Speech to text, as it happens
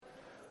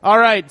All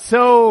right,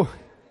 so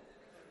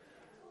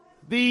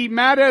the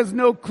Matt has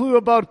no clue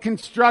about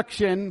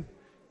construction.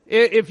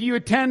 If you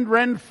attend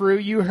Renfrew,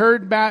 you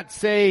heard Matt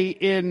say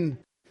in,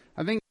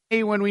 I think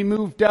when we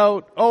moved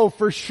out, oh,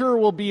 for sure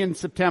we'll be in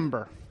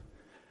September.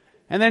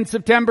 And then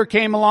September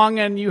came along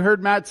and you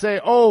heard Matt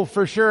say, oh,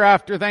 for sure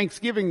after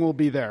Thanksgiving we'll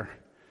be there.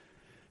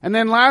 And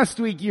then last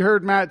week you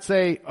heard Matt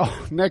say,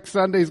 oh, next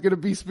Sunday is going to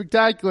be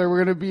spectacular.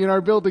 We're going to be in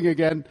our building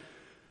again.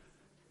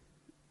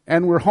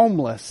 And we're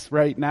homeless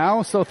right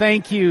now. So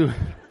thank you.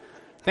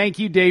 Thank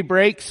you,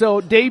 Daybreak. So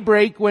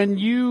Daybreak, when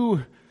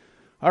you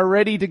are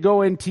ready to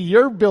go into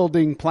your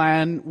building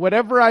plan,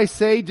 whatever I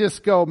say,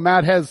 just go,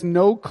 Matt has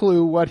no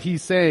clue what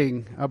he's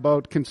saying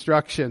about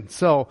construction.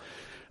 So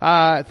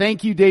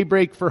thank you,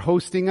 Daybreak, for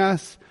hosting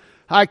us.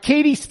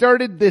 Katie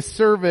started this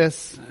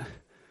service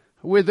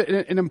with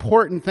an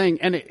important thing.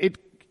 And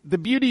the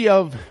beauty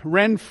of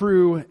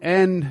Renfrew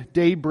and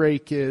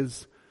Daybreak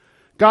is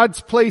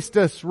God's placed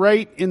us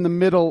right in the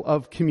middle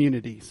of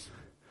communities.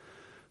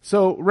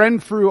 So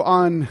Renfrew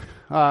on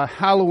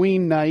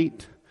Halloween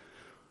night,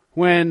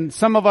 when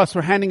some of us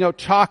were handing out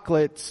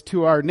chocolates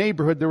to our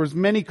neighborhood, there was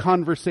many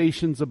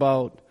conversations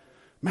about,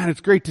 man,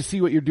 it's great to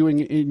see what you're doing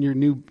in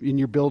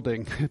your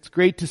building. It's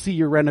great to see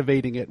you're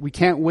renovating it. We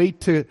can't wait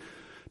to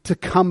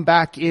come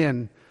back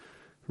in.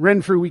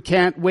 Renfrew, we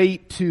can't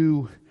wait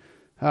to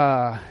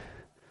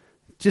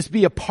just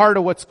be a part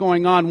of what's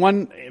going on.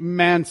 One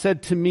man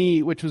said to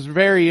me, which was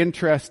very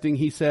interesting,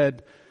 he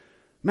said,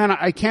 man,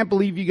 I can't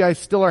believe you guys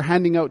still are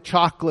handing out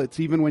chocolates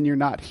even when you're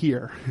not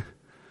here.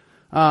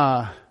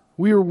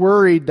 We were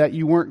worried that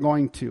you weren't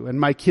going to, and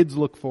my kids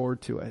look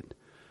forward to it.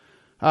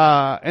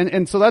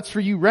 And so that's for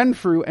you,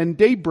 Renfrew. And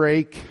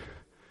Daybreak,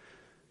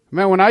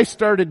 man, when I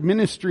started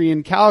ministry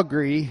in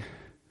Calgary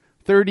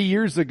 30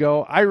 years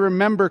ago, I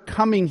remember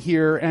coming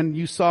here and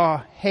you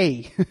saw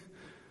hay.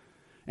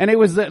 And it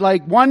was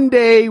like one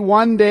day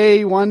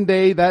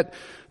that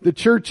the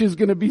church is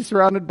going to be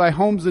surrounded by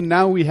homes, and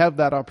now we have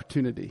that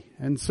opportunity.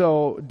 And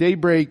so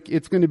Daybreak,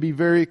 it's going to be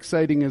very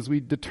exciting as we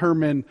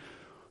determine,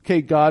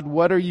 okay, God,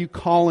 what are you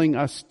calling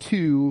us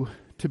to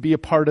be a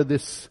part of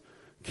this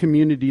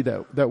community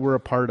that we're a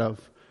part of?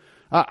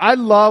 I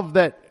love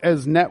that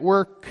as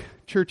network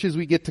churches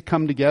we get to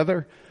come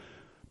together,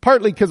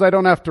 partly because I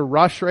don't have to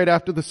rush right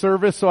after the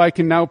service, so I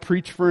can now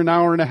preach for an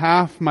hour and a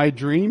half, my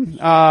dream.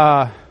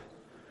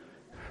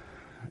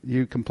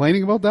 You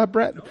complaining about that,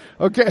 Brett?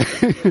 Okay.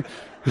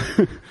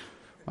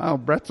 Wow,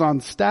 Brett's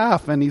on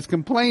staff and he's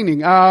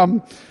complaining.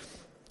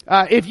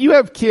 If you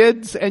have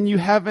kids and you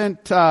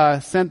haven't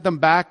sent them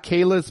back,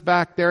 Kayla's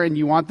back there, and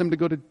you want them to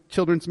go to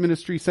children's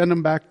ministry, send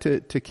them back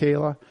to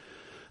Kayla.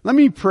 Let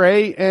me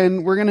pray,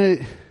 and we're going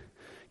to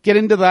get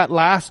into that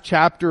last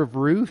chapter of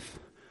Ruth.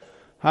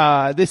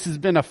 This has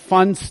been a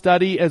fun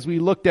study as we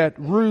looked at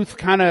Ruth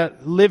kind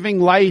of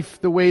living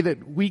life the way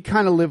that we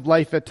kind of live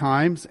life at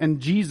times, and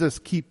Jesus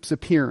keeps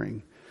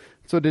appearing.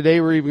 So today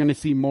we're even going to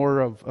see more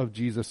of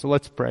Jesus. So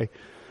let's pray.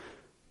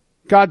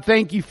 God,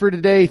 thank you for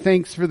today.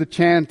 Thanks for the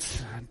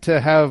chance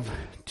to have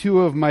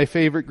two of my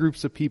favorite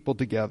groups of people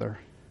together.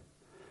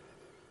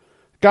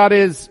 God,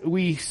 as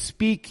we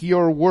speak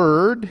your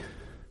word,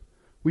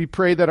 we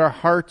pray that our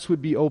hearts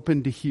would be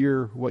open to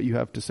hear what you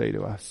have to say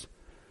to us.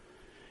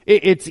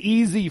 It's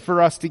easy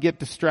for us to get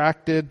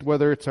distracted,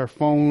 whether it's our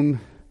phone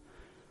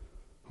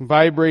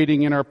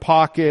vibrating in our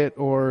pocket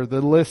or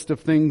the list of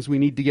things we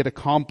need to get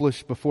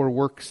accomplished before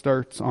work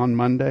starts on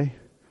Monday.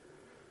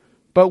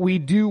 But we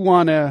do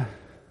want to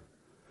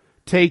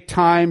take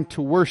time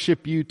to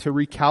worship you, to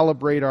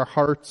recalibrate our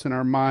hearts and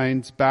our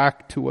minds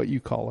back to what you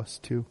call us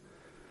to.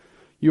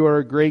 You are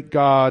a great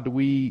God.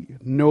 We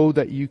know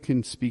that you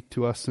can speak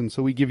to us, and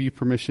so we give you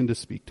permission to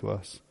speak to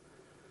us.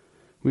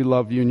 We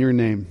love you in your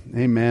name.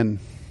 Amen.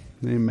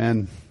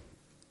 Amen.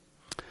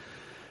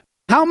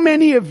 How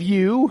many of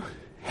you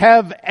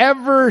have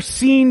ever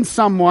seen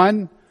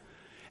someone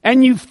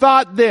and you've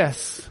thought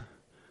this,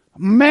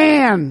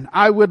 man,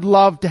 I would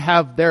love to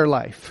have their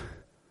life?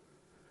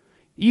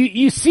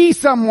 You see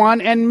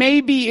someone and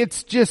maybe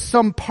it's just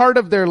some part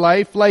of their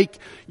life, like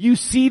you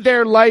see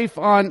their life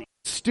on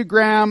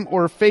Instagram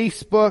or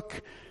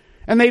Facebook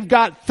and they've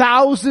got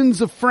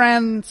thousands of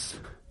friends.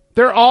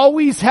 They're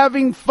always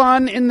having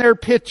fun in their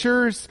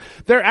pictures.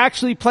 They're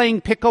actually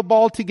playing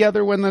pickleball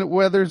together when the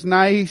weather's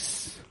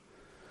nice.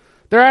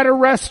 They're at a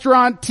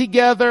restaurant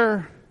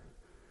together.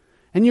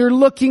 And you're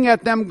looking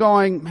at them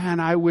going, man,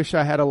 I wish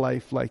I had a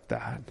life like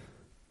that.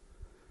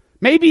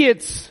 Maybe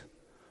it's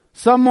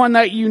someone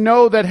that you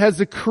know that has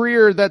a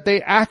career that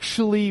they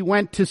actually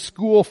went to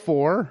school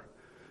for.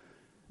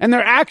 And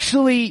they're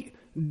actually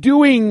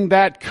doing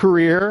that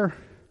career.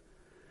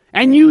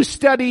 And you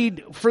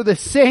studied for the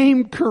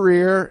same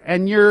career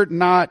and you're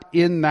not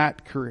in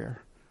that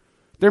career.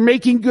 They're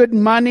making good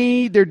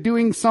money. They're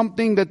doing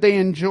something that they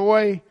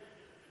enjoy.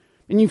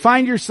 And you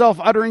find yourself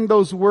uttering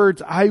those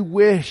words, I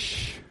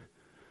wish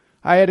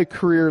I had a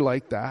career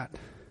like that.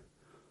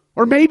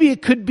 Or maybe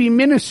it could be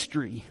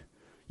ministry.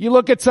 You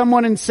look at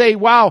someone and say,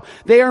 wow,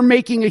 they are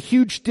making a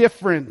huge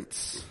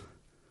difference.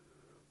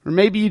 Or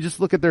maybe you just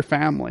look at their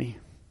family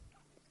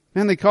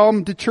Man, they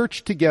come to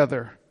church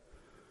together.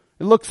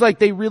 It looks like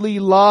they really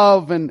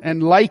love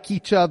and like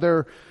each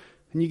other.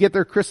 And you get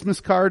their Christmas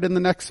card in the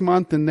next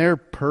month and they're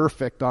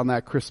perfect on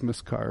that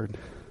Christmas card.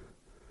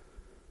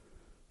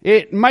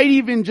 It might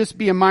even just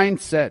be a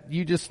mindset.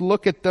 You just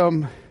look at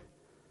them.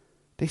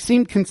 They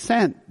seem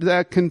content.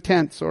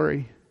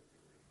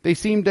 They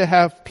seem to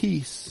have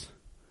peace.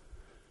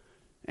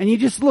 And you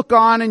just look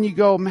on and you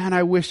go, man,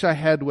 I wish I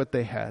had what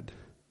they had.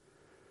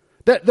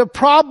 The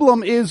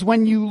problem is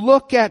when you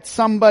look at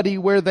somebody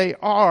where they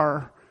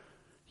are,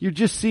 you're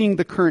just seeing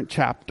the current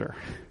chapter.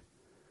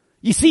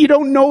 You see, you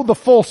don't know the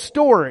full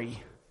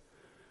story.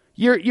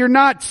 You're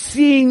not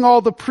seeing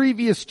all the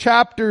previous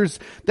chapters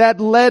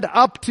that led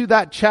up to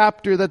that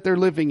chapter that they're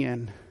living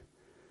in.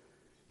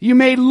 You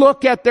may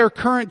look at their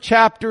current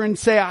chapter and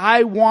say,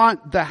 I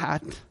want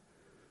that.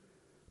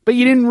 But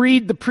you didn't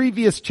read the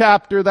previous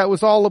chapter that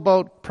was all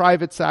about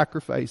private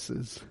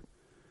sacrifices.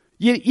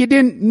 You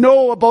didn't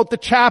know about the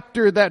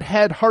chapter that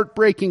had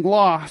heartbreaking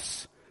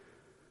loss.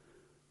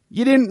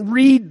 You didn't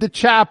read the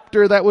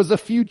chapter that was a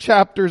few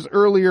chapters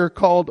earlier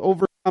called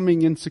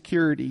Overcoming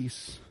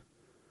Insecurities.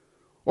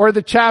 Or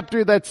the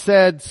chapter that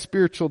said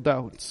spiritual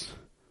doubts.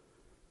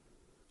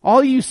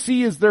 All you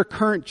see is their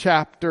current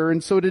chapter.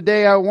 And so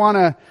today I want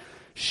to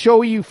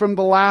show you from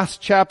the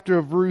last chapter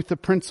of Ruth a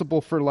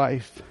principle for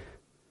life.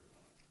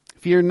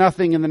 If you hear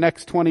nothing in the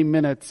next 20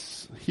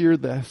 minutes, hear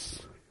this.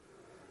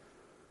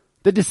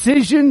 The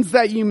decisions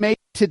that you make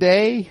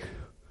today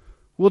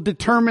will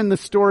determine the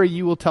story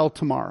you will tell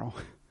tomorrow.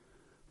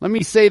 Let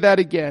me say that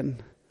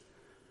again.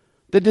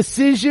 The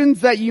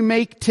decisions that you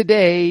make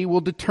today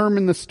will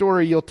determine the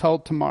story you'll tell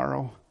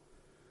tomorrow.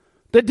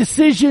 The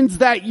decisions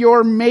that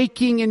you're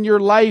making in your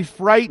life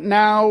right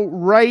now,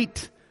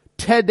 right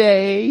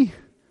today,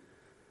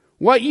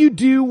 what you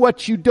do,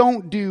 what you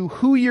don't do,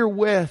 who you're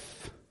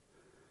with,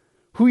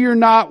 who you're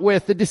not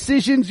with, the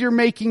decisions you're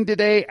making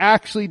today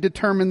actually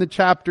determine the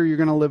chapter you're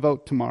going to live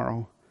out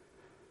tomorrow.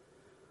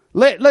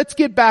 Let's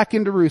get back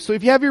into Ruth. So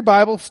if you have your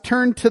Bibles,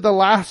 turn to the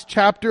last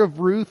chapter of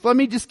Ruth. Let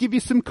me just give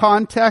you some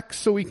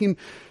context so we can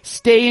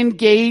stay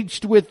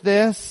engaged with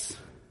this.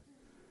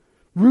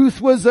 Ruth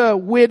was a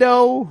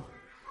widow.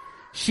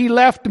 She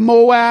left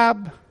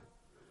Moab.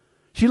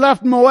 She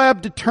left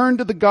Moab to turn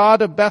to the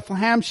God of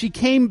Bethlehem. She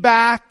came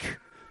back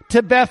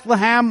to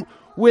Bethlehem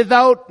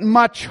without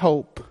much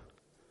hope.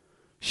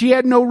 She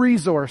had no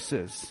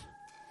resources.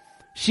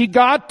 She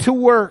got to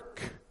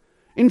work.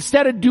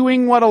 Instead of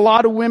doing what a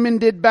lot of women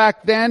did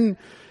back then,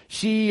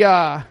 she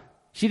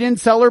didn't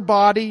sell her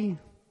body.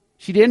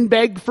 She didn't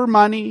beg for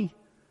money.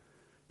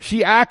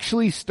 She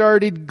actually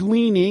started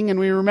gleaning, and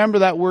we remember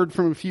that word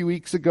from a few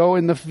weeks ago,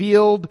 in the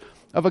field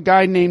of a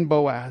guy named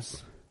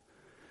Boaz.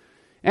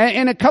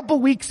 And a couple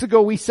weeks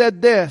ago we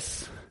said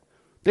this.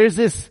 There's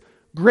this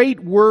great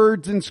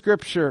words in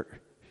Scripture.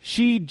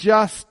 She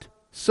just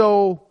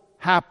so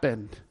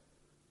happened.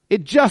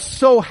 It just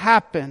so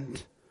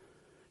happened.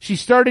 She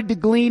started to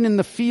glean in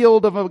the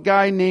field of a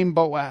guy named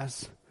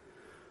Boaz.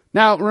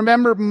 Now,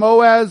 remember,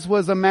 Boaz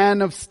was a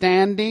man of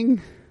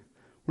standing.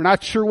 We're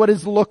not sure what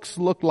his looks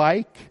look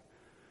like.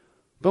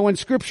 But when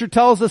Scripture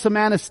tells us a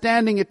man of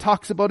standing, it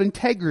talks about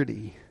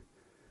integrity.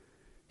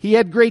 He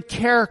had great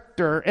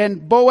character,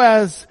 and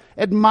Boaz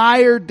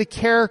admired the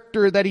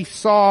character that he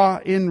saw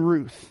in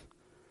Ruth.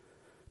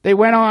 They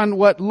went on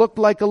what looked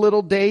like a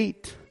little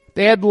date.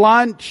 They had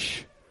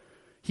lunch.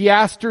 He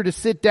asked her to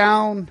sit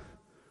down.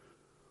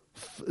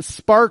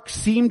 Sparks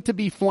seemed to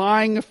be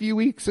flying a few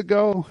weeks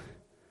ago.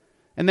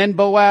 And then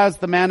Boaz,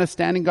 the man of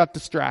standing, got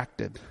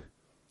distracted.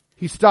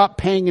 He stopped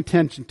paying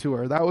attention to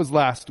her. That was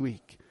last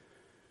week.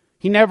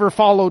 He never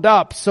followed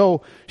up.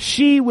 So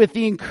she, with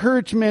the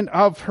encouragement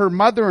of her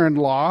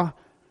mother-in-law,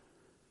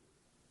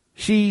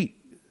 she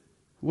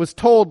was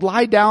told,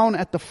 lie down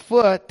at the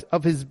foot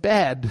of his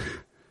bed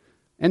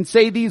and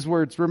say these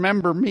words,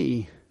 remember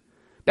me.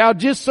 Now,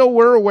 just so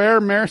we're aware,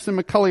 Maris and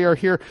McCully are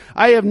here.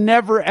 I have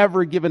never,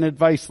 ever given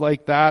advice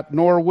like that,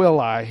 nor will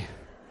I.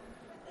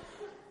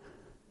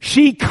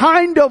 She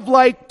kind of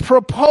like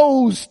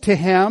proposed to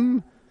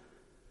him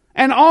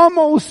and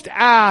almost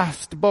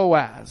asked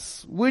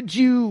Boaz, would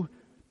you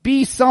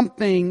be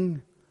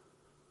something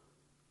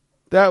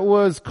that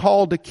was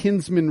called a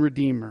kinsman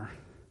redeemer?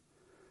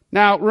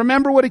 Now,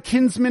 remember what a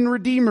kinsman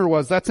redeemer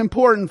was. That's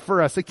important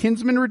for us. A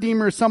kinsman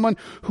redeemer is someone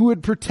who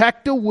would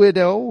protect a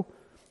widow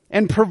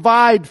and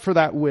provide for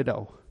that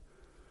widow.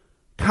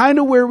 Kind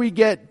of where we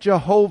get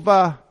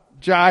Jehovah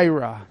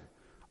Jireh,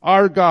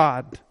 our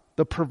God,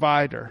 the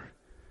provider.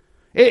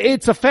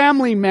 It's a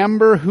family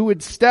member who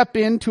would step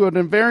into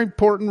a very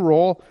important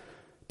role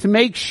to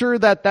make sure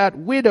that that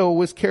widow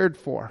was cared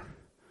for.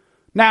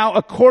 Now,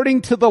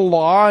 according to the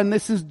law, and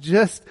this is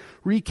just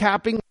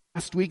recapping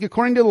last week,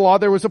 according to the law,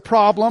 there was a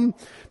problem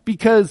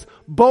because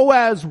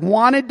Boaz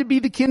wanted to be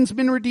the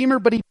kinsman redeemer,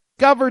 but he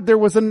discovered there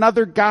was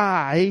another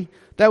guy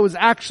that was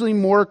actually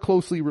more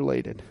closely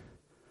related.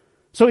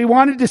 So he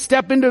wanted to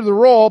step into the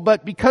role,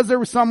 but because there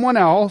was someone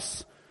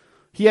else,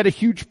 he had a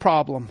huge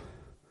problem.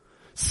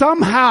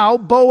 Somehow,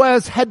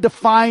 Boaz had to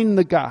find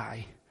the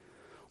guy.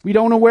 We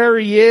don't know where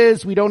he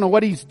is. We don't know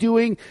what he's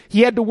doing.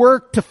 He had to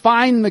work to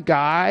find the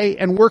guy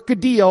and work a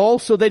deal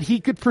so that he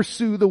could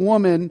pursue the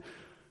woman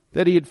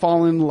that he had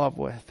fallen in love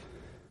with.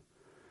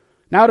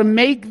 Now, to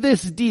make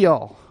this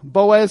deal,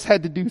 Boaz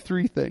had to do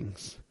three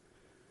things.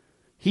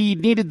 He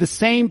needed the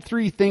same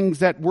three things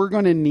that we're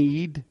going to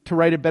need to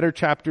write a better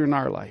chapter in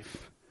our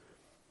life.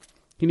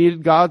 He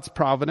needed God's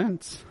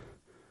providence.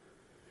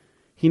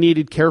 He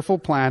needed careful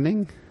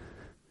planning.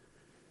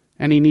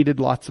 And he needed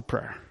lots of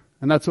prayer.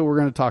 And that's what we're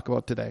going to talk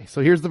about today.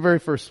 So here's the very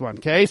first one,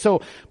 okay?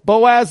 So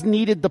Boaz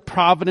needed the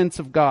providence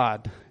of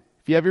God.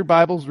 If you have your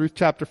Bibles, Ruth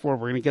chapter 4,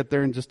 we're going to get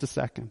there in just a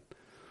second.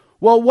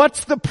 Well,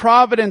 what's the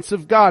providence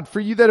of God? For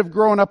you that have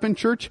grown up in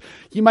church,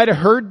 you might have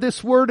heard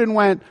this word and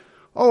went,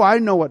 oh, I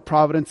know what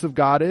providence of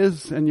God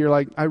is. And you're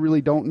like, I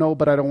really don't know,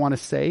 but I don't want to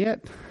say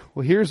it.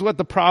 Well, here's what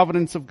the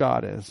providence of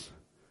God is.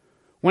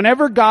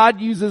 Whenever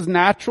God uses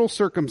natural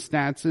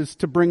circumstances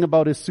to bring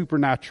about his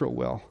supernatural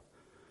will,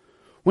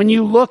 when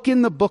you look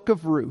in the book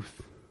of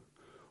Ruth,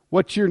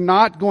 what you're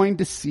not going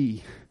to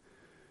see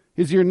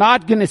is you're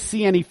not going to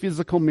see any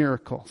physical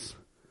miracles.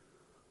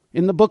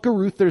 In the book of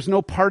Ruth, there's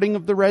no parting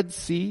of the Red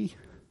Sea.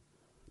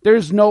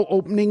 There's no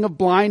opening of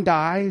blind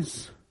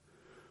eyes.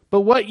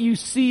 But what you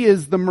see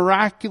is the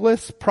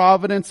miraculous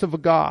providence of a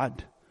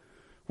God,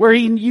 where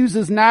he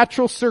uses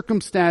natural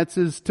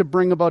circumstances to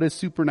bring about his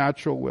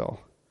supernatural will.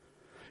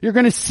 You're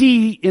going to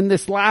see in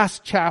this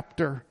last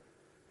chapter,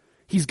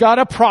 he's got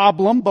a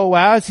problem,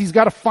 Boaz. He's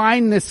got to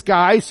find this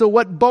guy. So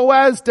what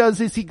Boaz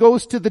does is he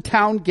goes to the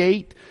town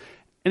gate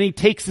and he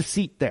takes a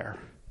seat there.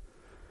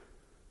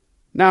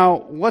 Now,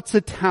 what's a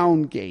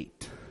town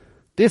gate?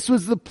 This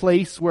was the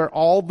place where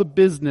all the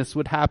business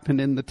would happen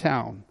in the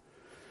town.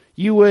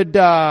 You would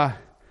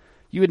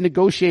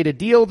negotiate a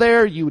deal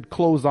there. You would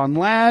close on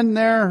land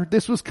there.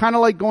 This was kind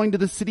of like going to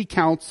the city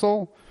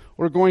council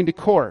or going to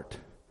court.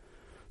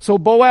 So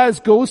Boaz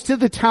goes to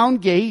the town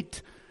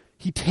gate.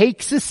 He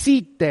takes a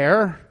seat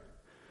there,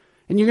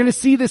 and you're going to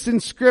see this in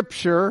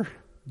Scripture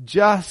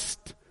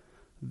just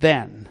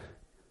then.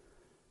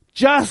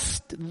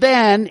 Just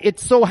then, it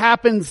so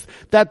happens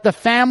that the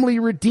family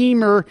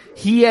redeemer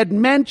he had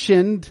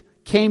mentioned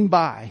came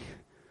by.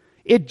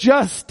 It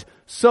just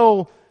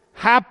so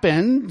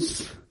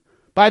happens,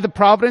 by the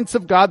providence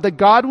of God, that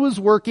God was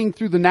working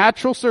through the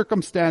natural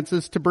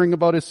circumstances to bring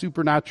about his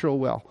supernatural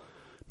will.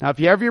 Now, if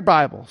you have your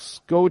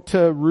Bibles, go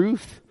to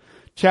Ruth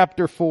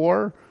chapter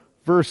 4,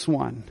 verse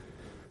 1.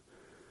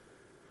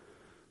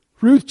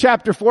 Ruth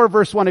chapter 4,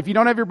 verse 1. If you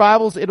don't have your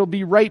Bibles, it'll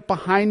be right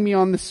behind me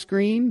on the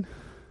screen.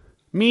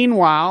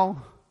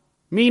 Meanwhile,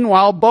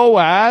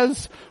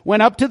 Boaz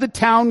went up to the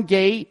town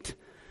gate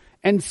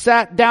and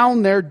sat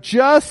down there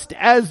just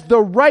as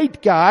the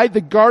right guy,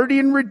 the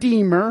guardian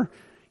redeemer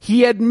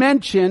he had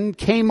mentioned,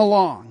 came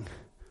along.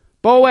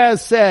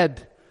 Boaz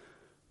said,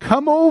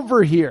 come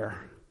over here,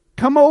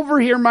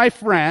 my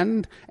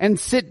friend, and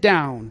sit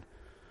down.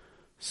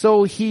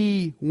 So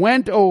he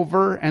went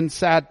over and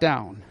sat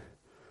down.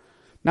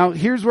 Now,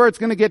 here's where it's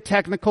going to get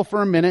technical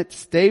for a minute.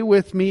 Stay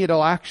with me.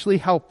 It'll actually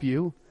help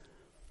you.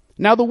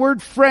 Now, the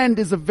word friend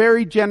is a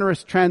very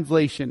generous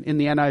translation in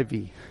the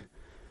NIV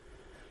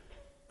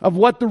of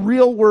what the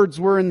real words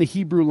were in the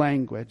Hebrew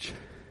language.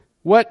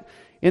 What,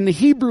 in the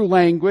Hebrew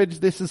language,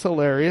 this is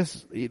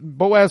hilarious.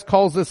 Boaz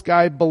calls this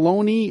guy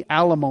baloney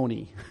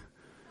alimony.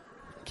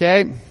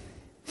 Okay?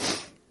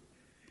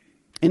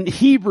 In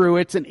Hebrew,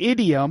 it's an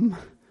idiom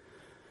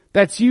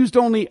that's used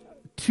only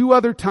 2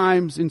 other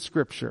times in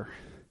Scripture.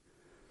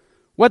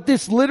 What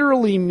this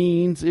literally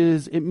means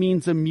is it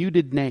means a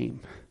muted name.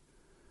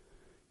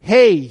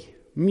 Hey,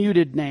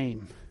 muted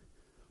name.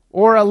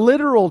 Or a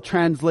literal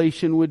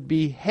translation would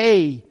be,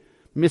 hey,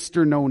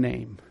 Mr. No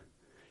Name.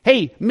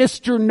 Hey,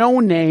 Mr.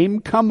 No Name,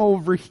 come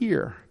over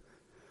here.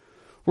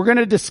 We're going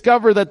to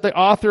discover that the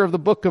author of the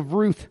book of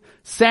Ruth,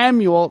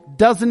 Samuel,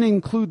 doesn't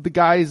include the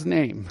guy's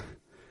name.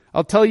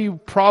 I'll tell you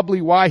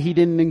probably why he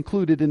didn't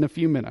include it in a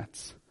few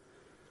minutes.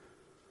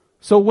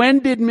 So when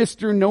did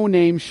Mr. No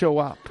Name show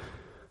up?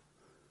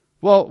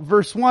 Well,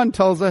 verse 1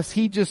 tells us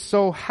he just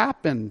so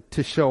happened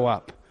to show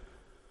up.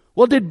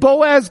 Well, did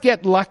Boaz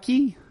get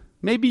lucky?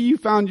 Maybe you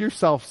found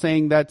yourself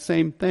saying that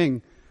same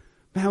thing.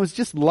 Man, it was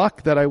just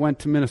luck that I went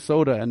to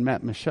Minnesota and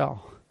met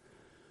Michelle.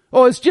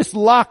 Oh, it's just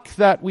luck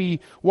that we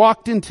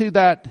walked into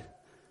that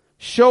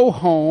show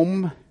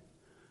home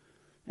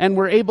and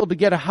were able to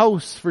get a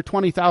house for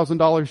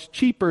 $20,000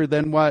 cheaper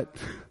than what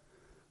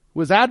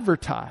was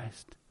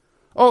advertised.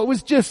 Oh, it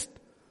was just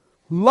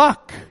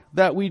luck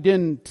that we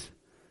didn't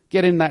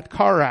get in that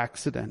car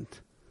accident.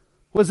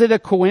 Was it a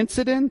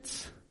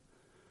coincidence?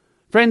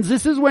 Friends,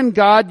 this is when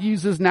God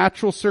uses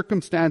natural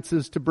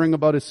circumstances to bring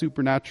about his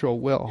supernatural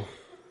will.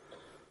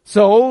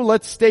 So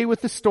let's stay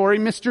with the story.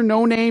 Mr.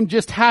 No Name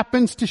just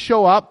happens to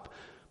show up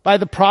by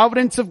the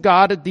providence of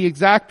God at the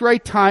exact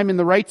right time in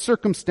the right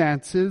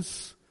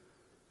circumstances.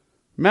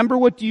 Remember,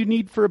 what do you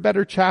need for a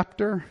better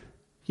chapter?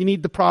 You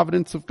need the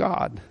providence of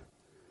God.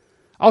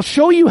 I'll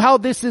show you how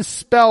this is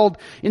spelled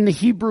in the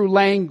Hebrew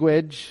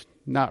language.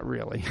 Not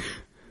really.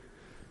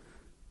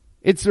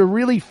 It's a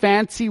really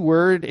fancy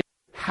word.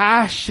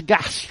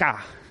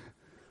 hashgasha.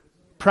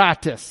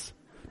 Practice.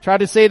 Try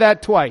to say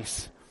that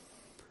twice.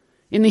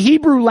 In the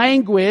Hebrew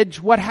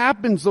language, what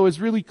happens though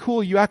is really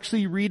cool. You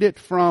actually read it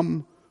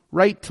from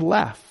right to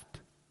left.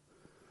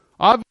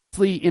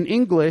 Obviously, in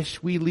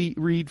English, we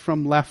read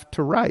from left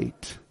to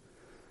right.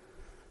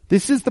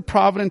 This is the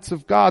providence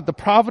of God. The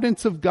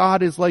providence of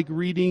God is like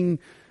reading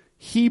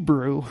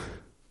Hebrew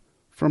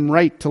from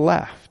right to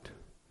left.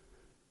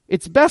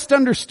 It's best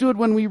understood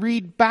when we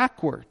read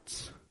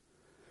backwards.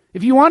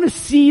 If you want to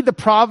see the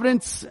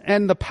providence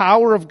and the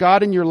power of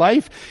God in your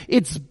life,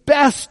 it's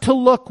best to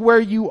look where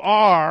you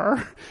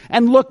are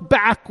and look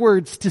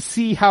backwards to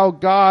see how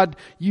God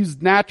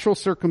used natural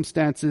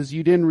circumstances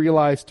you didn't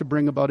realize to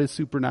bring about His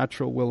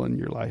supernatural will in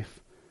your life.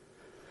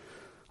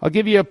 I'll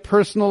give you a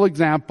personal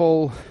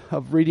example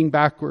of reading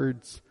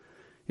backwards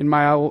in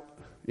my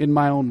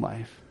own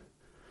life.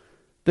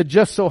 The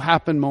just so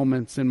happened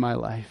moments in my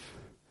life.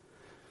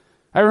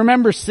 I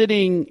remember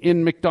sitting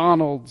in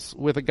McDonald's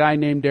with a guy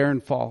named Aaron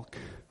Falk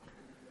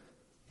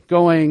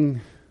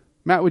going,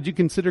 Matt, would you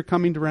consider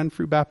coming to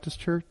Renfrew Baptist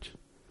Church?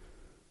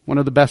 One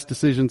of the best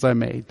decisions I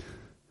made.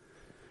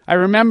 I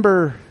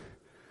remember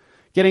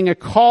getting a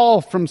call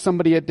from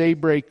somebody at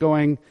Daybreak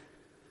going,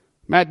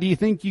 Matt, do you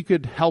think you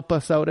could help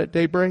us out at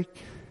Daybreak?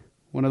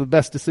 One of the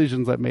best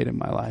decisions I've made in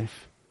my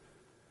life.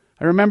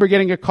 I remember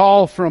getting a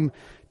call from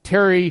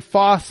Terry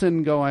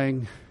Fossen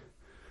going,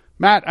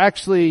 Matt,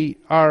 actually,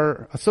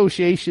 our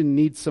association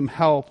needs some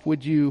help.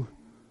 Would you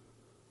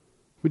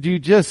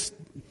just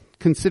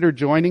consider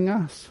joining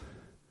us?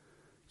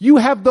 You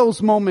have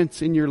those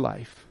moments in your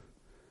life.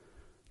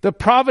 The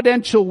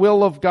providential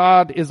will of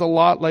God is a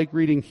lot like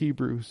reading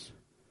Hebrew,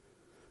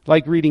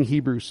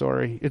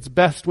 sorry. It's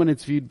best when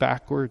it's viewed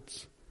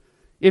backwards.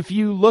 If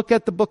you look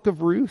at the book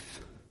of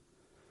Ruth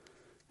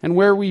and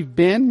where we've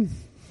been,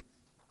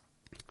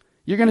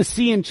 you're going to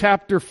see in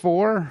chapter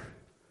 4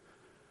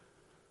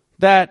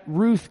 that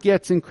Ruth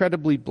gets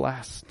incredibly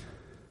blessed.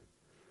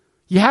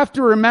 You have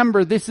to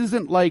remember, this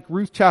isn't like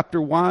Ruth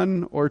chapter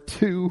 1 or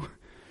 2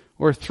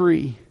 or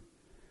 3.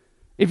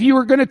 If you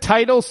were going to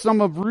title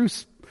some of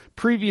Ruth's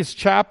previous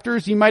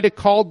chapters, you might have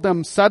called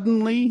them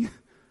Suddenly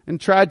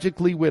and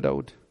Tragically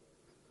Widowed.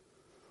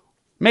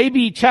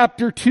 Maybe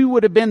chapter 2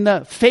 would have been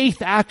the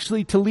faith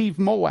actually to leave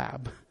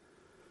Moab.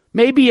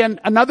 Maybe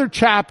another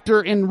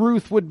chapter in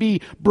Ruth would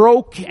be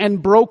Broke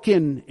and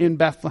Broken in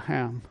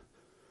Bethlehem.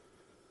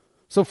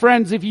 So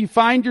friends, if you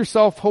find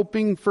yourself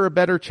hoping for a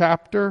better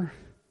chapter,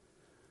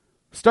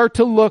 start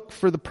to look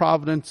for the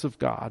providence of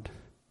God.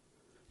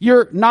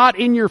 You're not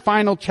in your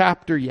final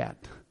chapter yet.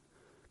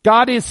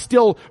 God is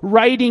still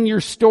writing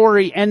your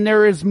story, and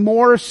there is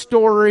more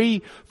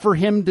story for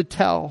Him to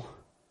tell.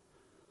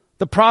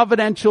 The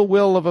providential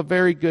will of a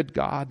very good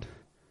God.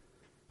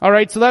 All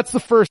right, so that's the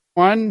first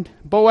one.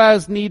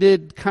 Boaz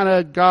needed kind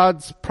of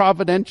God's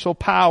providential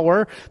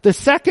power. The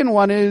second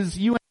one is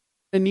you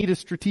need a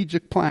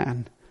strategic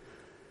plan.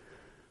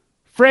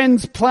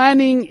 Friends,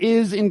 planning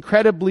is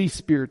incredibly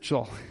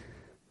spiritual.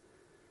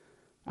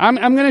 I'm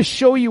going to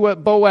show you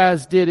what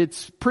Boaz did.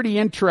 It's pretty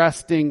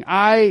interesting.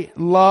 I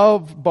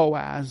love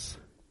Boaz.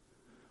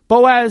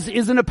 Boaz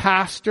isn't a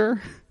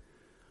pastor.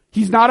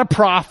 He's not a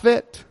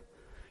prophet.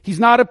 He's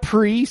not a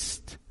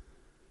priest.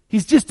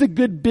 He's just a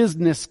good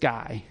business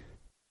guy.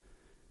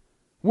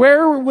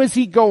 Where was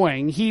he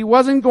going? He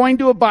wasn't going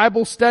to a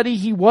Bible study.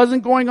 He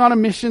wasn't going on a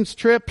missions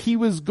trip. He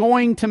was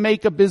going to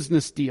make a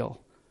business deal.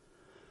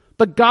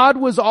 But God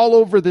was all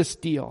over this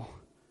deal.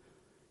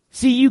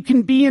 See, you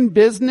can be in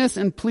business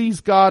and please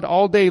God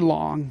all day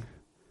long.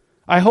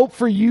 I hope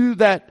for you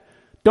that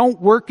don't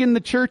work in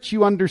the church,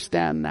 you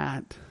understand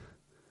that.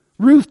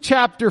 Ruth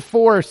chapter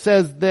 4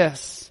 says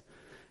this.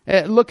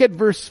 Look at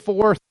verse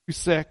 4 through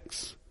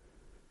 6.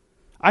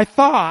 I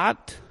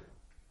thought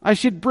I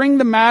should bring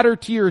the matter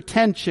to your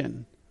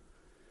attention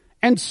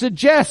and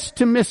suggest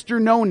to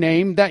Mr. No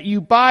Name that you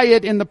buy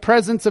it in the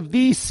presence of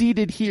these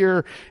seated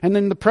here and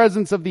in the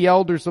presence of the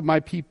elders of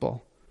my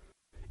people.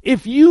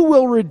 If you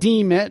will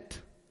redeem it,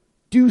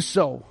 do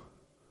so.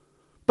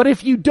 But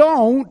if you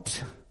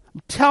don't,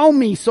 tell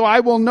me so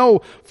I will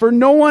know, for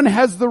no one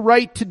has the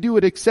right to do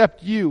it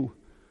except you.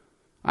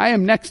 I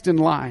am next in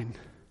line.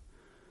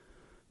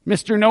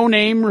 Mr. No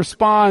Name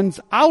responds,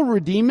 I'll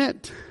redeem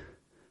it.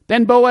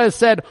 Then Boaz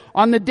said,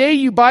 on the day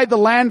you buy the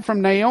land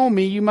from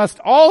Naomi, you must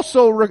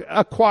also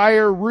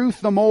acquire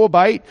Ruth the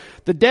Moabite,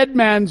 the dead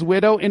man's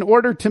widow, in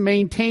order to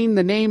maintain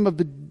the name of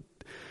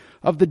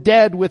the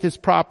dead with his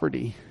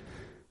property.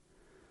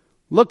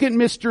 Look at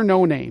Mr.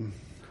 No Name.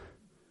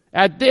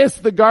 At this,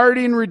 the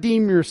guardian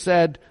redeemer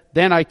said,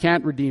 then I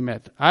can't redeem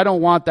it. I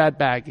don't want that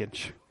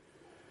baggage,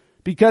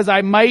 because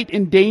I might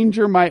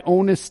endanger my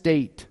own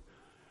estate.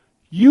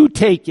 You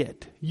take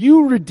it.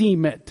 You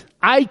redeem it.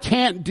 I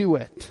can't do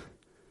it.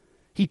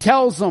 He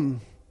tells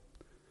them,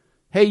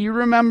 hey, you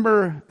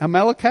remember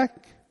Amalekek?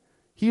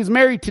 He was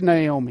married to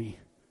Naomi.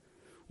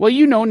 Well,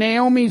 you know,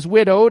 Naomi's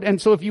widowed,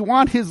 and so if you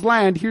want his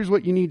land, here's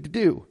what you need to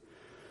do.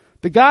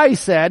 The guy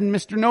said, and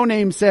Mr. No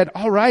Name said,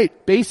 all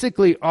right,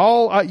 basically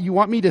all you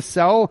want me to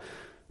sell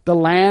the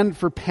land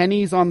for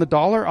pennies on the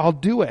dollar, I'll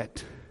do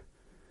it.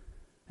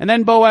 And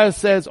then Boaz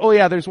says, oh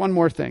yeah, there's one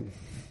more thing.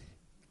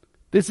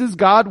 This is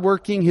God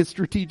working his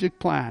strategic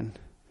plan.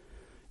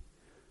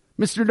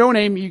 Mr. No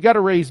Name, you got to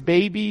raise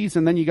babies,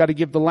 and then you got to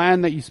give the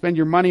land that you spend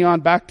your money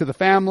on back to the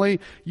family.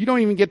 You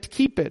don't even get to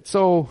keep it.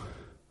 So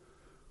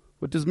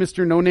what does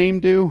Mr. No Name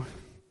do?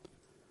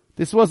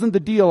 This wasn't the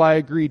deal I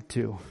agreed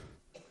to.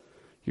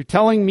 You're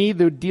telling me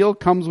the deal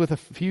comes with a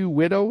few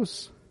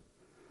widows?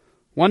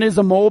 One is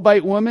a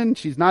Moabite woman.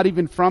 She's not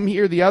even from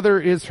here. The other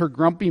is her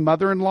grumpy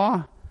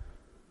mother-in-law.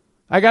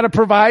 I got to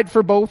provide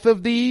for both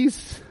of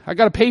these. I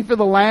got to pay for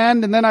the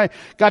land, and then I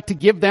got to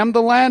give them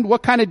the land.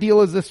 What kind of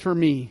deal is this for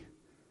me?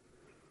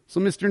 So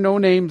Mr. No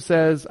Name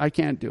says, I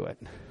can't do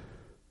it.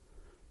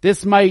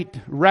 This might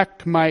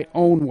wreck my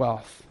own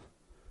wealth.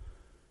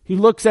 He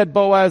looks at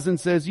Boaz and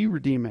says, you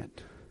redeem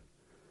it.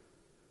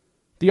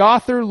 The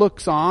author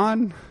looks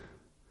on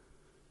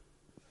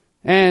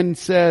and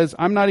says,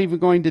 I'm not even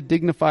going to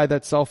dignify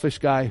that selfish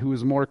guy who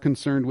is more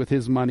concerned with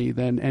his money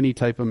than any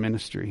type of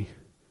ministry.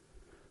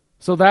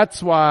 So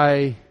that's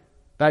why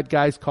that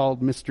guy's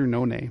called Mr.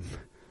 No Name.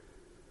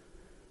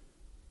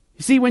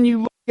 You see, when you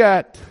look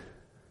at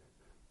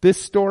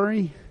this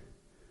story,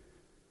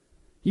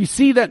 you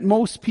see that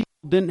most people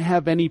didn't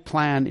have any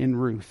plan in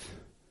Ruth.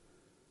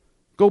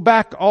 Go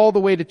back all the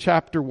way to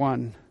chapter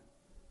 1.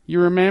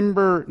 You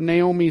remember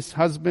Naomi's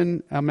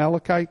husband,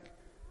 Amalekite?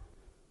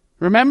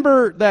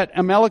 Remember that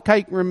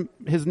Amalekite,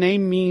 his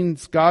name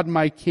means God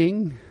my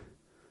king?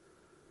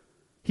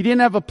 He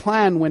didn't have a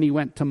plan when he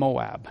went to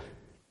Moab.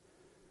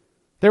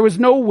 There was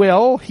no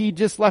will. He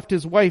just left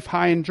his wife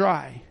high and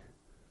dry.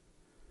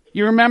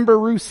 You remember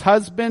Ruth's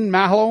husband,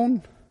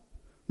 Mahlon?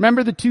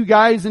 Remember the two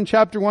guys in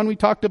chapter 1 we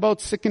talked about,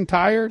 sick and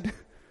tired?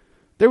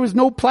 There was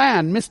no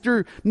plan.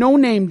 Mr. No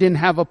Name didn't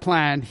have a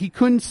plan. He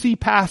couldn't see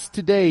past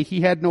today.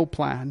 He had no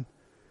plan.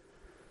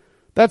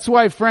 That's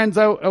why, friends,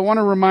 I want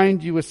to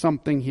remind you of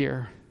something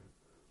here.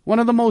 One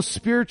of the most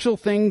spiritual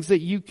things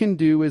that you can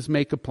do is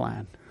make a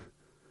plan.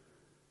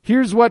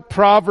 Here's what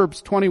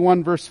Proverbs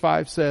 21 verse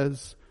 5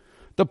 says.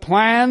 The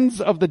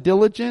plans of the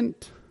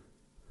diligent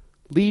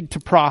lead to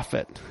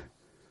profit,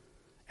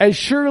 as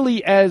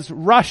surely as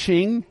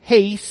rushing,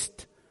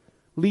 haste,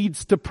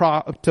 leads to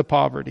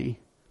poverty.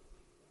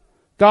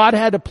 God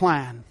had a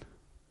plan.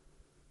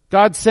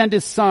 God sent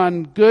his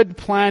son, good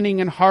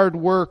planning and hard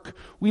work.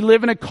 We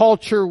live in a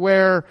culture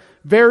where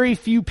very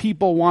few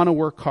people want to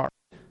work hard.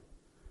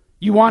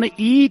 You want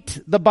to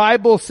eat? The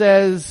Bible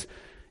says,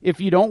 if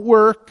you don't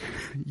work,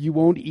 you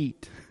won't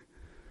eat.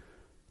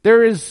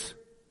 There is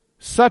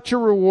such a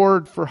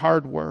reward for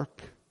hard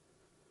work.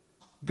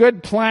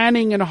 Good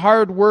planning and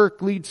hard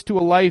work leads to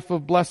a life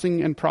of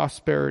blessing and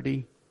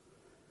prosperity.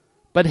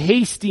 But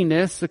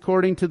hastiness,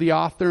 according to the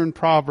author in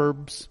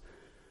Proverbs,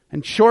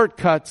 and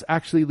shortcuts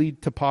actually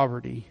lead to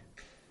poverty.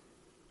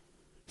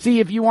 See,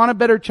 if you want a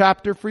better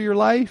chapter for your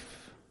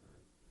life,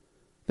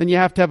 then you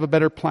have to have a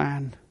better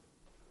plan.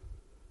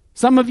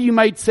 Some of you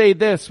might say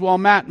this, well,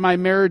 Matt, my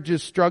marriage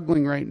is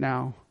struggling right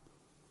now.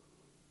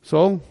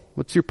 So,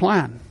 what's your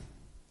plan?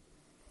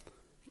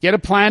 Get a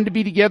plan to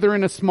be together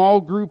in a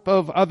small group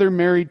of other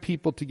married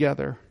people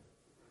together.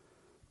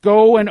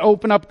 Go and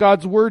open up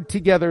God's Word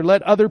together.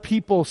 Let other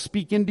people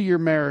speak into your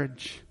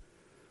marriage.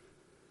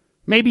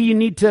 Maybe you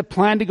need to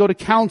plan to go to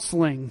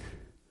counseling.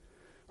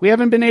 We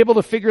haven't been able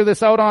to figure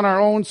this out on our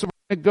own, so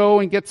we're going to go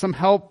and get some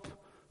help,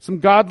 some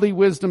godly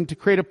wisdom to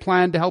create a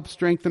plan to help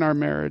strengthen our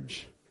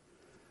marriage.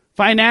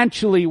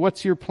 Financially,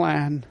 what's your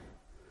plan?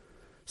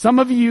 Some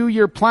of you,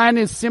 your plan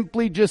is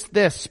simply just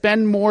this,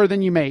 spend more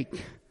than you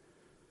make.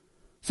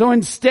 So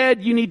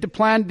instead, you need to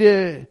plan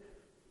to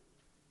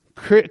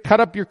cut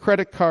up your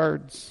credit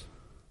cards,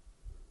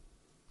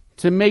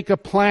 to make a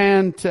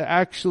plan to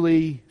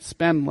actually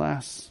spend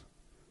less.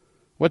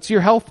 What's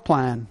your health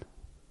plan?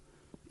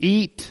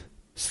 Eat,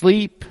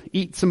 sleep,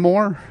 eat some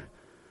more.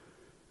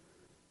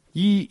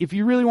 If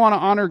you really want to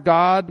honor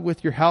God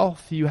with your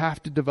health, you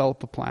have to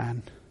develop a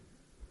plan.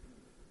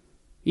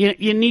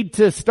 You need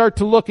to start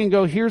to look and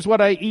go, here's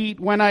what I eat,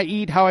 when I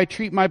eat, how I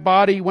treat my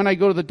body, when I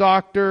go to the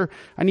doctor.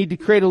 I need to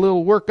create a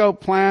little workout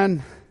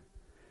plan.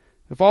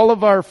 If all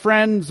of our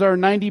friends are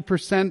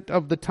 90%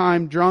 of the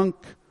time drunk,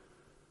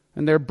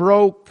 and they're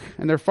broke,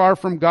 and they're far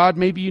from God,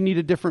 maybe you need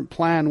a different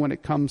plan when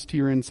it comes to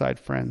your inside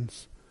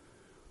friends.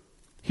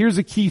 Here's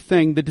a key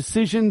thing. The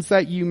decisions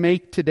that you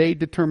make today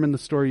determine the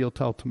story you'll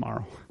tell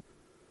tomorrow.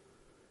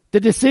 The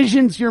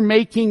decisions you're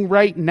making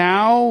right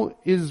now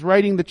is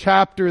writing the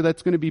chapter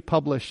that's going to be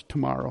published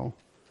tomorrow.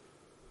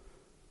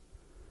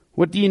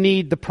 What do you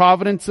need? The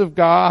providence of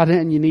God,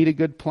 and you need a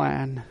good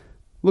plan.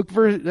 Look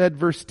at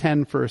verse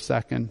 10 for a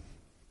second.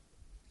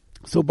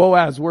 So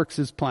Boaz works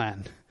his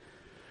plan.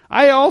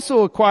 I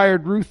also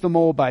acquired Ruth the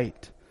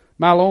Moabite,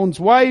 Mahlon's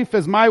wife,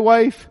 as my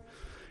wife,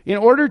 in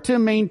order to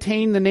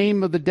maintain the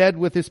name of the dead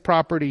with his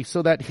property,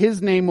 so that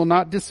his name will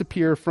not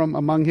disappear from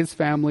among his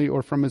family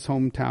or from his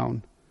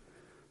hometown.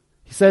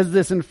 He says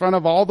this in front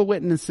of all the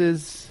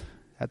witnesses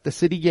at the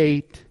city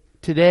gate.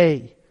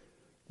 Today,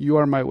 you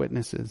are my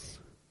witnesses.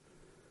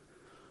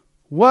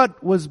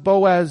 what was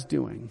Boaz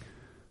doing?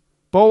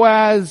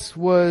 Boaz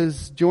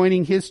was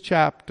joining his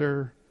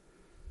chapter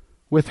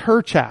with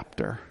her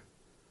chapter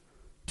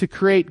to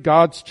create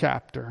God's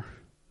chapter.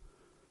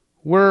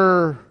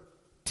 We're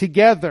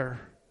together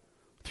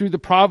through the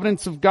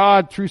providence of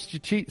God, through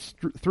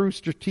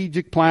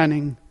strategic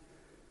planning.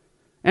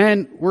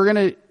 And we're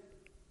going to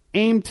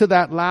aim to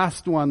that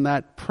last one,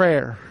 that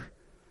prayer.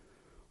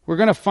 We're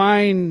going to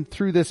find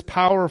through this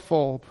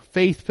powerful,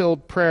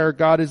 faith-filled prayer,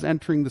 God is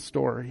entering the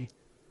story.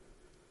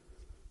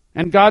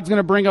 And God's going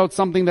to bring out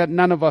something that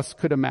none of us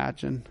could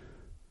imagine.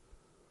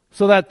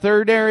 So that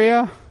third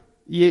area,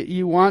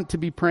 you want to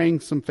be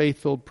praying some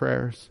faith-filled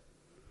prayers.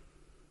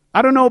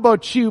 I don't know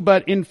about you,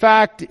 but in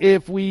fact,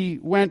 if we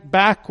went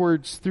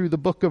backwards through the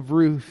book of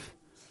Ruth,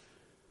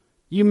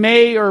 you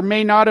may or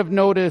may not have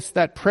noticed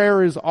that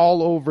prayer is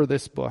all over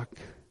this book.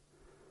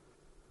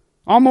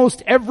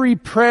 Almost every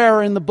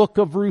prayer in the book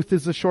of Ruth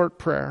is a short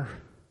prayer.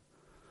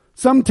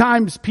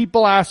 Sometimes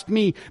people ask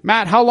me,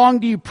 Matt, how long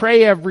do you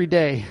pray every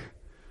day?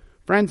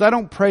 Friends, I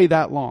don't pray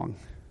that long.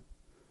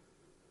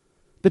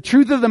 The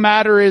truth of the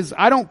matter is,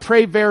 I don't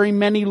pray very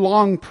many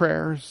long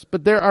prayers,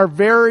 but there are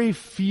very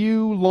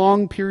few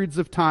long periods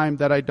of time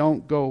that I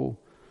don't go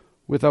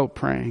without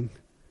praying.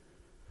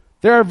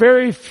 There are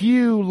very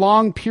few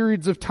long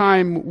periods of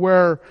time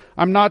where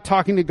I'm not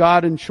talking to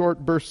God in short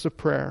bursts of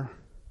prayer.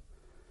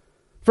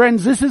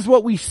 Friends, this is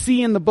what we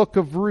see in the book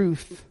of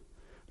Ruth.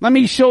 Let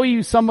me show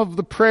you some of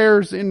the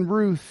prayers in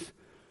Ruth.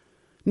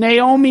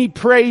 Naomi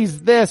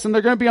prays this, and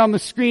they're going to be on the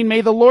screen.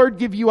 May the Lord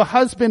give you a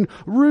husband.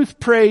 Ruth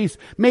prays,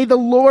 may the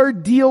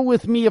Lord deal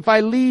with me if I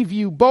leave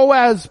you.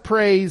 Boaz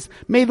prays,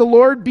 may the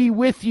Lord be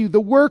with you.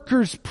 The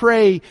workers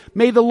pray,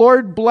 may the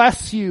Lord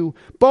bless you.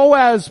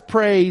 Boaz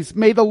prays,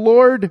 may the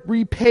Lord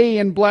repay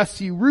and bless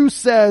you. Ruth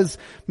says,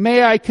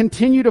 may I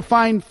continue to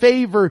find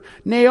favor.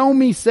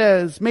 Naomi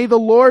says, may the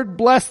Lord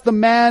bless the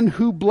man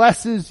who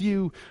blesses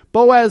you.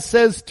 Boaz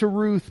says to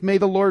Ruth, may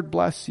the Lord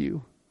bless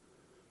you.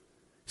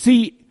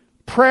 See,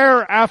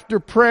 prayer after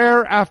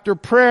prayer after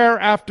prayer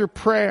after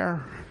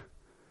prayer.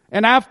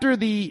 And after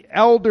the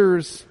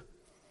elders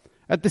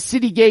at the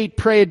city gate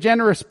pray a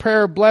generous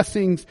prayer of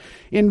blessings,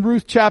 in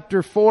Ruth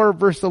chapter 4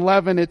 verse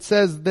 11 it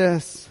says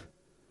this,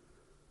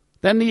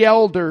 then the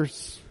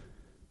elders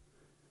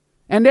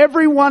and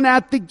everyone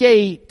at the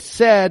gate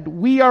said,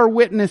 we are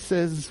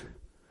witnesses.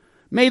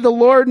 May the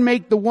Lord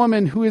make the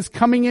woman who is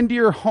coming into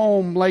your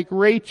home like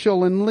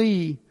Rachel and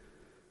Leah,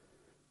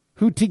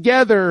 who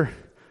together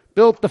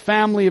built the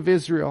family of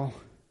Israel.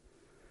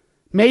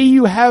 May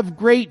you have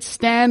great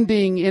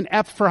standing in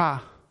Ephraim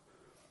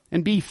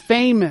and be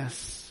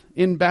famous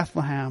in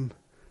Bethlehem.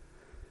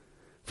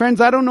 Friends,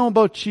 I don't know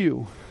about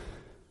you,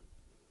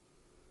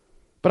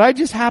 but I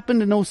just happen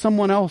to know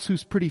someone else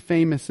who's pretty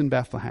famous in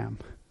Bethlehem.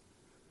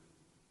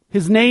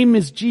 His name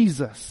is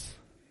Jesus.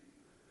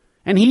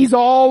 And he's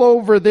all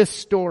over this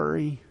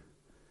story.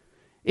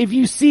 If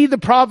you see the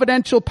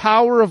providential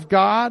power of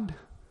God,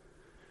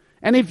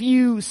 and if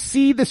you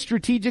see the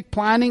strategic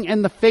planning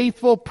and the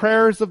faithful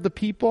prayers of the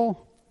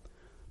people,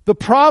 the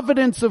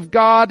providence of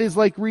God is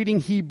like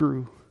reading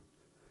Hebrew.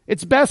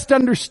 It's best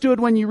understood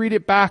when you read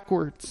it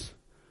backwards.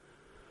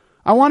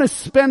 I want to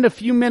spend a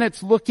few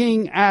minutes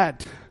looking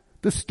at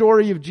the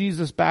story of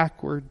Jesus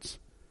backwards.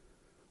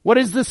 What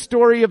is the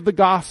story of the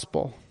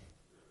gospel?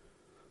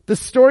 The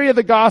story of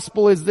the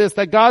gospel is this,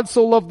 that God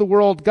so loved the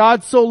world,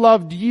 God so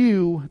loved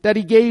you, that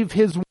he gave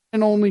his one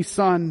and only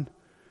Son,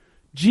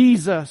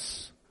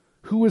 Jesus,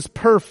 who was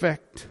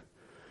perfect,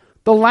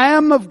 the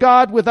Lamb of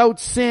God without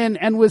sin,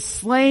 and was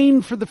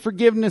slain for the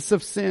forgiveness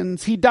of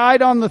sins. He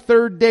died on the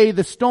third day.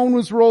 The stone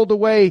was rolled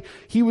away.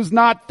 He was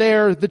not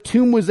there. The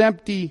tomb was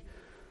empty.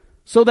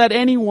 So that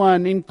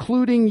anyone,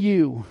 including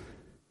you,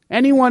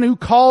 anyone who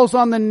calls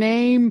on the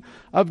name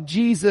of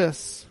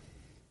Jesus,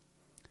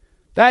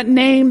 that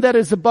name that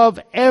is above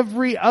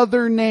every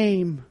other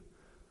name,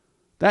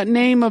 that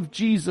name of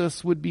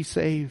Jesus would be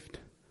saved.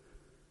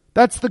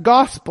 That's the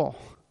gospel.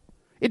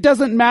 It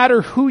doesn't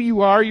matter who you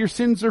are, your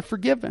sins are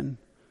forgiven.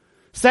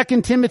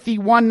 2 Timothy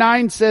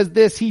 1:9 says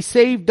this, he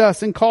saved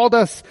us and called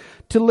us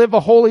to live a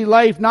holy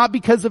life, not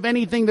because of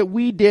anything that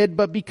we did,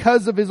 but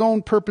because of his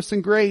own purpose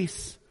and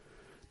grace.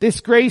 This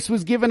grace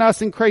was given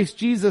us in Christ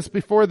Jesus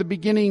before the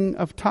beginning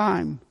of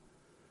time.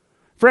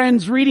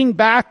 Friends, reading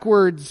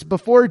backwards,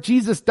 before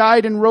Jesus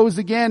died and rose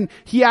again,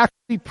 he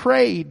actually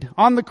prayed.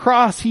 On the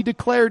cross, he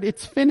declared,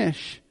 it's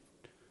finished.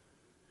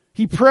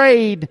 He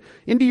prayed,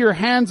 into your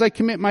hands I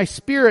commit my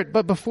spirit.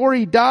 But before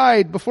he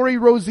died, before he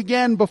rose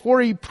again,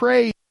 before he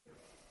prayed,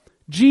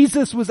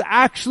 Jesus was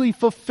actually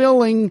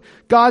fulfilling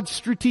God's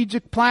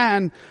strategic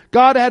plan.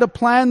 God had a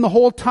plan the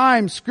whole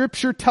time.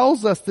 Scripture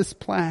tells us this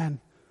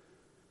plan.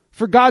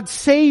 For God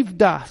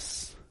saved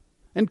us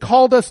and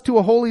called us to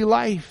a holy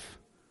life.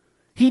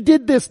 He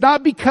did this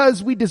not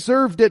because we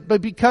deserved it,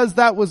 but because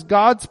that was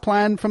God's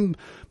plan from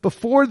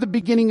before the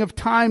beginning of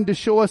time to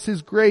show us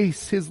his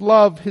grace, his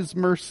love, his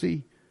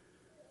mercy.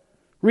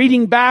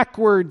 Reading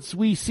backwards,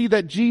 we see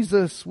that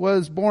Jesus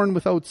was born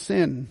without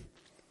sin.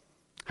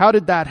 How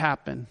did that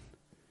happen?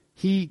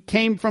 He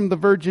came from the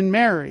Virgin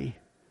Mary.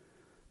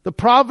 The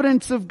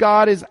providence of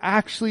God is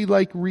actually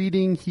like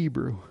reading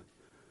Hebrew.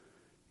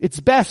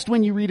 It's best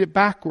when you read it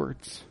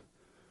backwards.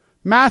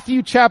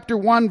 Matthew chapter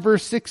 1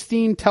 verse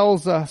 16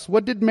 tells us,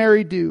 what did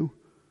Mary do?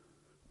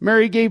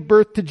 Mary gave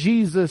birth to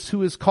Jesus,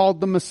 who is called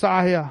the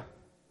Messiah.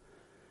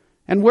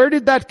 And where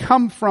did that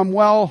come from?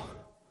 Well,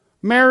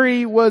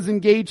 Mary was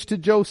engaged to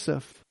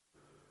Joseph,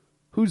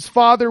 whose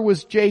father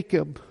was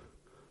Jacob.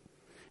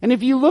 And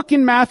if you look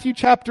in Matthew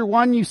chapter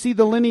 1, you see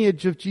the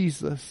lineage of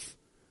Jesus.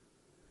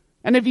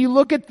 And if you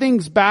look at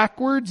things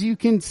backwards,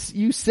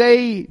 you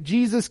say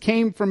Jesus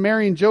came from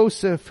Mary and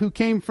Joseph, who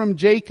came from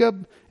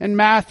Jacob and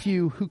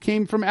Matthew, who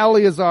came from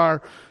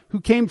Eleazar,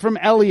 who came from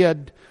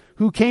Eliad,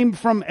 who came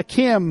from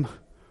Achim,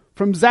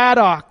 from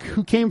Zadok,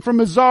 who came from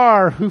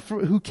Azar,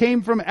 who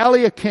came from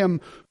Eliakim,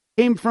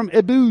 who came from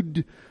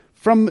Ebud,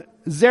 from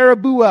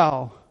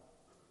Zerubbabel,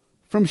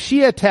 from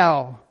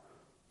Shealtiel,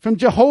 from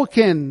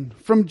Jehoiakim,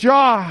 from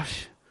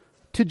Josh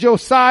to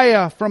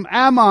Josiah, from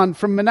Ammon,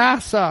 from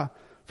Manasseh,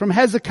 from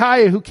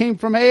Hezekiah, who came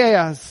from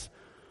Ahaz,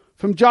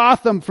 from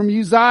Jotham, from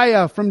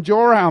Uzziah, from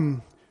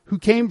Joram, who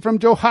came from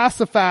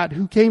Jehoshaphat,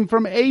 who came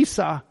from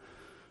Asa,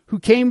 who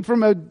came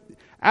from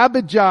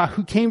Abijah,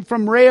 who came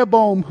from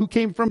Rehoboam, who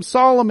came from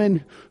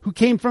Solomon, who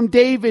came from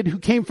David, who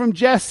came from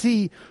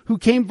Jesse, who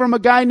came from a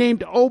guy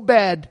named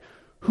Obed,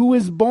 who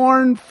was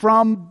born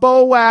from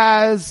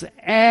Boaz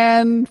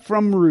and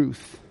from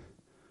Ruth.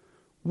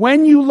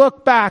 When you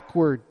look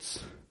backwards,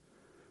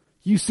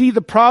 you see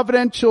the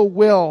providential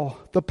will,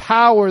 the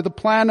power, the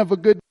plan of a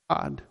good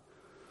God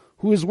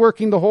who is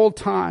working the whole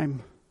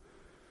time,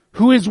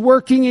 who is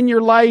working in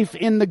your life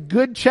in the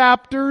good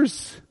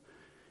chapters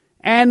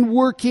and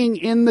working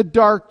in the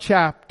dark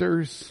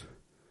chapters.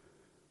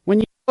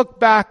 When you look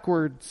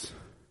backwards,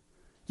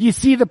 you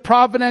see the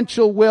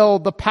providential will,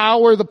 the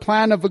power, the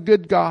plan of a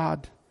good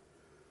God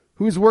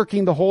who is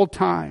working the whole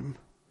time,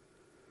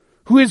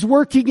 who is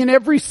working in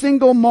every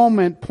single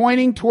moment,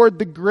 pointing toward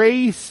the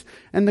grace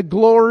and the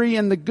glory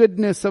and the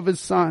goodness of His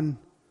Son.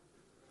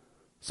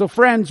 So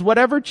friends,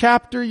 whatever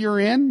chapter you're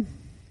in,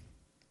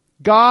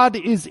 God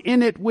is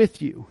in it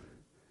with you.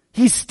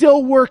 He's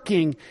still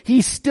working.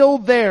 He's still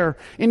there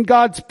in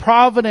God's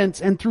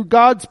providence and through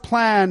God's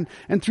plan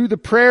and through the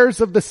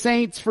prayers of the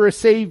saints for a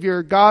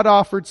Savior. God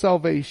offered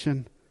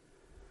salvation.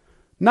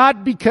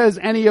 Not because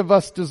any of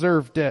us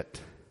deserved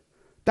it.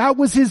 That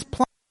was His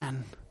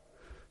plan.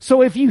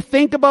 So if you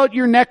think about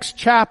your next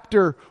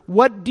chapter,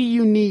 what do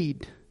you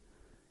need?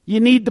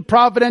 You need the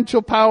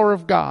providential power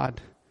of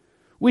God,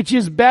 which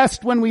is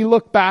best when we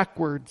look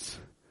backwards.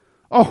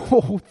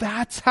 Oh,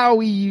 that's how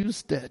He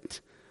used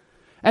it.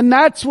 And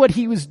that's what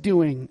He was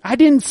doing. I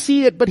didn't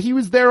see it, but He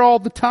was there all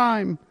the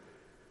time.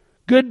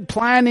 Good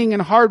planning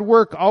and hard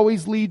work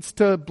always leads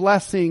to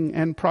blessing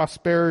and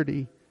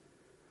prosperity.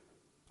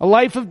 A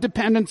life of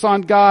dependence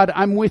on God.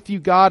 I'm with you,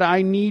 God.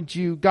 I need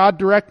you. God,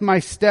 direct my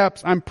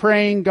steps. I'm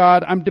praying,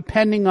 God. I'm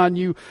depending on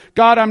you.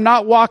 God, I'm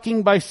not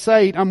walking by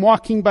sight. I'm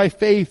walking by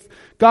faith.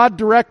 God,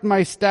 direct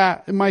my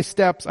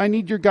steps. I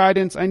need your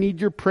guidance. I need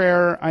your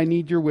prayer. I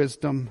need your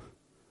wisdom.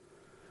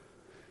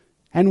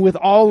 And with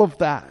all of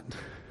that,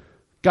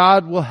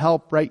 God will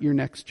help write your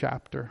next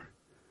chapter.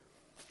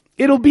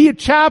 It'll be a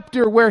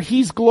chapter where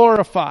He's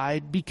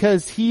glorified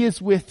because He is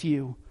with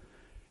you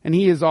and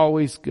He is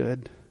always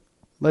good.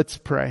 Let's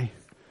pray.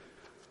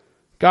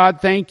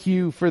 God, thank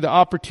you for the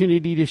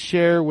opportunity to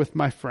share with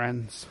my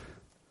friends.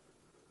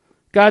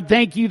 God,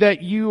 thank you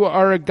that you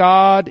are a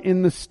God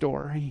in the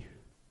story.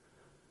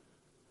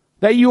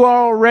 That you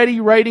are already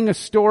writing a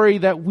story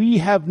that we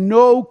have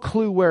no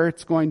clue where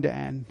it's going to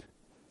end.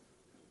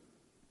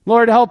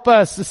 Lord, help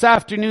us this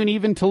afternoon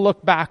even to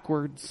look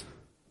backwards,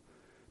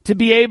 to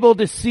be able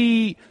to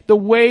see the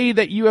way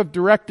that you have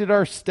directed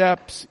our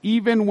steps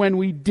even when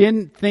we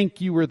didn't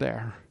think you were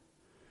there.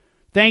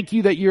 Thank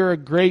you that you're a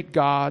great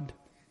God.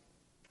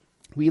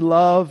 We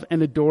love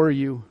and adore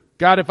you.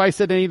 God, if I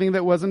said anything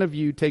that wasn't of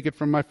you, take it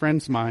from my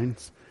friends'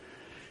 minds.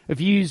 If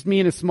you used me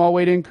in a small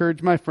way to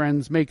encourage my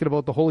friends, make it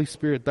about the Holy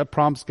Spirit that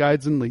prompts,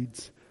 guides, and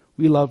leads.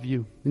 We love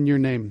you. In your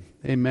name,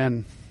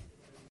 amen.